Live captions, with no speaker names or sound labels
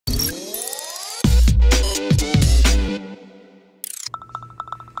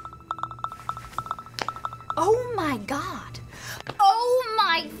Oh my God. Oh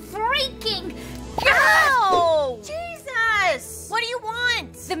my freaking God! Jesus! What do you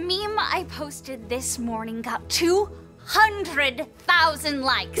want? The meme I posted this morning got 200,000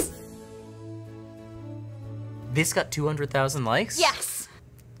 likes. This got 200,000 likes? Yes.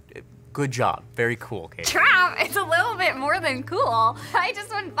 Good job. Very cool, Katie. Trapp, it's a little bit more than cool. I just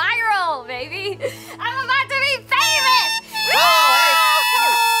went viral, baby. I'm about to be famous!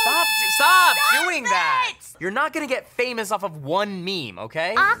 Stop doing that! You're not gonna get famous off of one meme,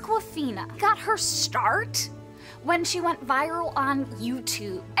 okay? Aquafina got her start when she went viral on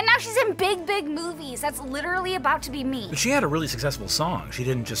YouTube. And now she's in big movies. That's literally about to be me. But she had a really successful song. She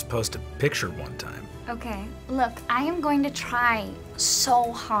didn't just post a picture one time. Okay, look, I am going to try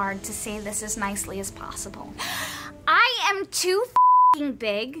so hard to say this as nicely as possible. I am too f***ing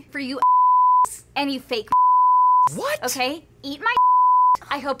big for you and you fake. What? Okay, eat my.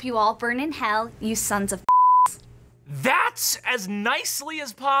 I hope you all burn in hell, you sons of. That's as nicely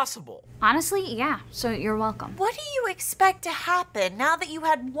as possible. Honestly, yeah, so you're welcome. What do you expect to happen now that you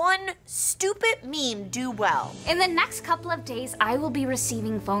had one stupid meme do well? In the next couple of days, I will be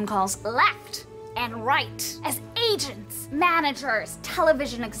receiving phone calls left and right as agents, managers,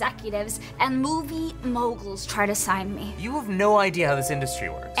 television executives, and movie moguls try to sign me. You have no idea how this industry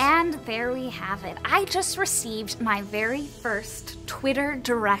works. And there we have it. I just received my very first Twitter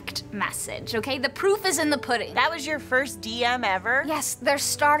direct message, okay? The proof is in the pudding. That was your first DM ever? Yes, they're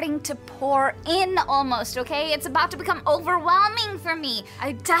starting to pour in almost, okay? It's about to become overwhelming for me.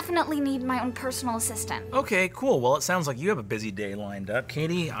 I definitely need my own personal assistant. Okay, cool. Well, it sounds like you have a busy day lined up.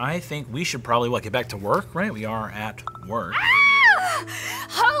 Katie, I think we should probably get back to work, right? We are at work. Ah!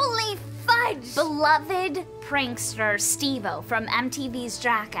 Holy fudge! Beloved prankster Steve-O from MTV's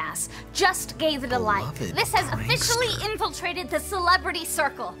Jackass just gave it a like. This has officially infiltrated the celebrity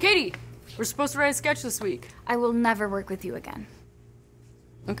circle. Katie, we're supposed to write a sketch this week. I will never work with you again.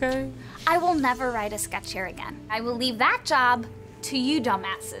 Okay. I will never write a sketch here again. I will leave that job to you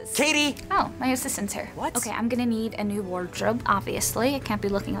dumbasses. Katie! Oh, my assistant's here. What? Okay, I'm gonna need a new wardrobe, obviously. It can't be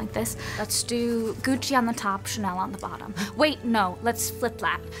looking like this. Let's do Gucci on the top, Chanel on the bottom. Wait, no, let's flip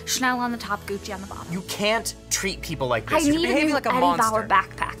that. Chanel on the top, Gucci on the bottom. You can't treat people like this. I You're need a behaving new like a Eddie monster. Bauer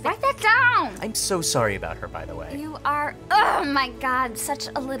backpack. Write that down! I'm so sorry about her, by the way. You are, oh my God, such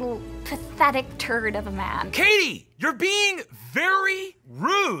a little pathetic turd of a man. Katie, you're being very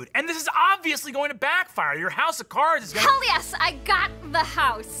rude, and this is obviously going to backfire. Your house of cards is gonna— Hell yes, I got the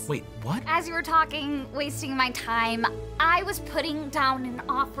house. Wait, what? As you were talking, wasting my time, I was putting down an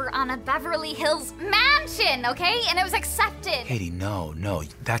offer on a Beverly Hills mansion, okay? And it was accepted. Katie, no,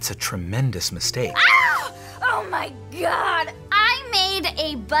 that's a tremendous mistake. Ow! Oh my God! I made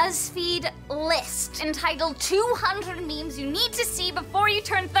a BuzzFeed list entitled 200 memes you need to see before you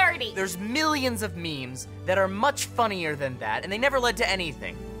turn 30. There's millions of memes that are much funnier than that, and they never led to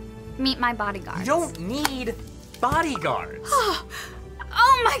anything. Meet my bodyguards. You don't need bodyguards. Oh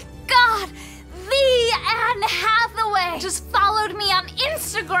my God! The Anne Hathaway just followed me on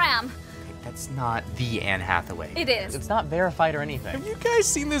Instagram. That's not the Anne Hathaway. It is. It's not verified or anything. Have you guys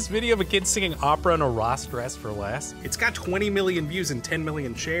seen this video of a kid singing opera in a Ross dress for less? It's got 20 million views and 10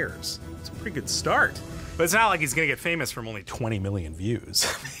 million shares. It's a pretty good start. But it's not like he's gonna get famous from only 20 million views.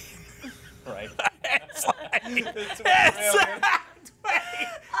 Right. It's like,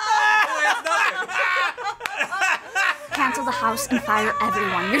 Cancel the house and fire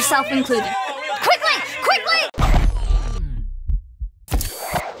everyone, yourself included. Quickly!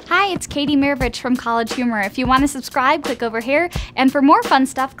 Hi, it's Katie Marovitch from College Humor. If you want to subscribe, click over here. And for more fun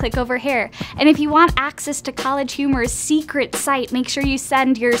stuff, click over here. And if you want access to College Humor's secret site, make sure you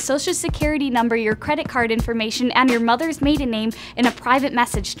send your social security number, your credit card information, and your mother's maiden name in a private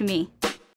message to me.